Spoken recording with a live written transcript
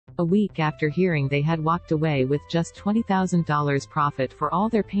a week after hearing they had walked away with just $20,000 profit for all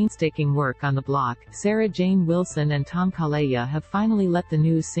their painstaking work on the block. Sarah Jane Wilson and Tom Calleja have finally let the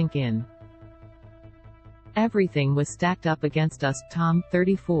news sink in. "Everything was stacked up against us," Tom,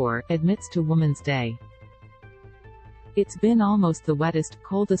 34, admits to Woman's Day. "It's been almost the wettest,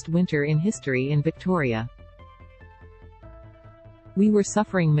 coldest winter in history in Victoria. We were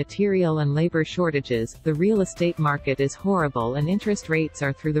suffering material and labor shortages, the real estate market is horrible and interest rates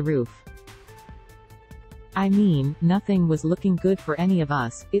are through the roof. I mean, nothing was looking good for any of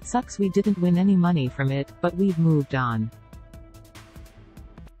us. It sucks we didn't win any money from it, but we've moved on.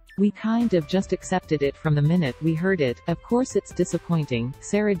 We kind of just accepted it from the minute we heard it. Of course it's disappointing,"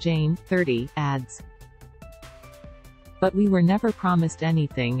 Sarah Jane, 30, adds. "But we were never promised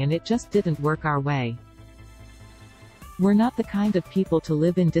anything and it just didn't work our way. We're not the kind of people to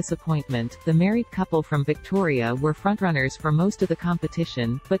live in disappointment." The married couple from Victoria were frontrunners for most of the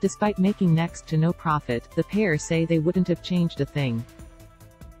competition, but despite making next to no profit, the pair say they wouldn't have changed a thing.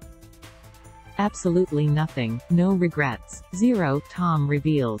 "Absolutely nothing. No regrets. Zero," Tom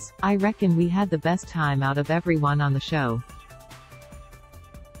reveals. "I reckon we had the best time out of everyone on the show.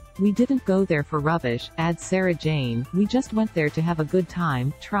 We didn't go there for rubbish," adds Sarah Jane. "We just went there to have a good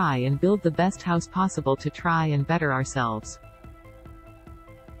time, try and build the best house possible to try and better ourselves.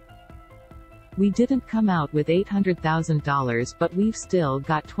 We didn't come out with $800,000 but we've still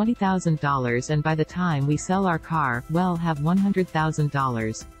got $20,000 and by the time we sell our car, we'll have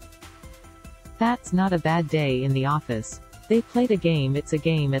 $100,000. That's not a bad day in the office. They played a game. It's a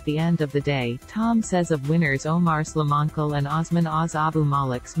game at the end of the day." Tom says of winners Omar Slamankel and Osman Oz Abu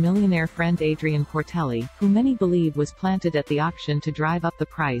Malik's millionaire friend Adrian Portelli, who many believe was planted at the auction to drive up the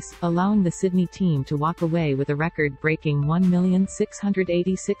price, allowing the Sydney team to walk away with a record-breaking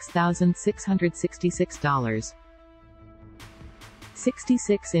 $1,686,666.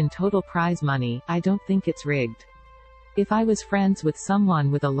 66 in total prize money. "I don't think it's rigged. If I was friends with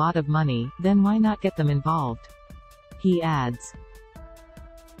someone with a lot of money, then why not get them involved?" He adds.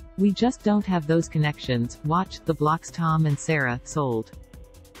 "We just don't have those connections." Watch The Block's Tom and Sarah, sold.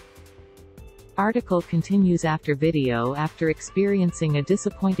 Article continues after video. After experiencing a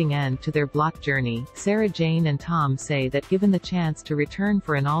disappointing end to their block journey, Sarah Jane and Tom say that given the chance to return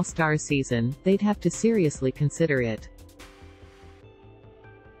for an all-stars season, they'd have to seriously consider it.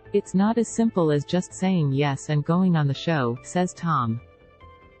 "It's not as simple as just saying yes and going on the show," says Tom.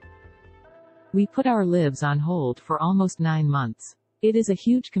 "We put our lives on hold for almost 9 months. It is a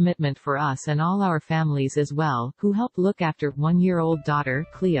huge commitment for us and all our families as well, who help look after one-year-old daughter,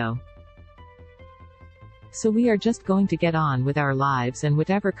 Cleo. So we are just going to get on with our lives and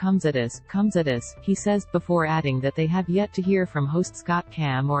whatever comes at us, he says, before adding that they have yet to hear from host Scott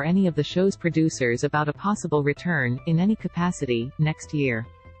Cam or any of the show's producers about a possible return, in any capacity, next year.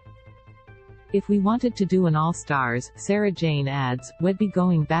 If we wanted to do an all-stars, Sarah Jane adds, we'd be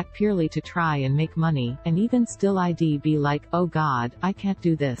going back purely to try and make money, and even still I'd be like, oh God, I can't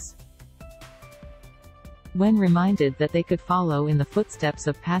do this. When reminded that they could follow in the footsteps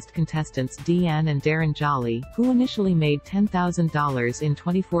of past contestants Deanne and Darren Jolly, who initially made $10,000 in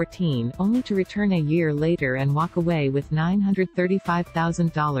 2014, only to return a year later and walk away with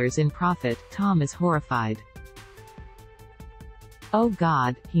 $935,000 in profit, Tom is horrified. Oh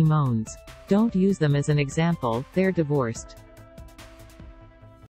God, he moans. Don't use them as an example, they're divorced.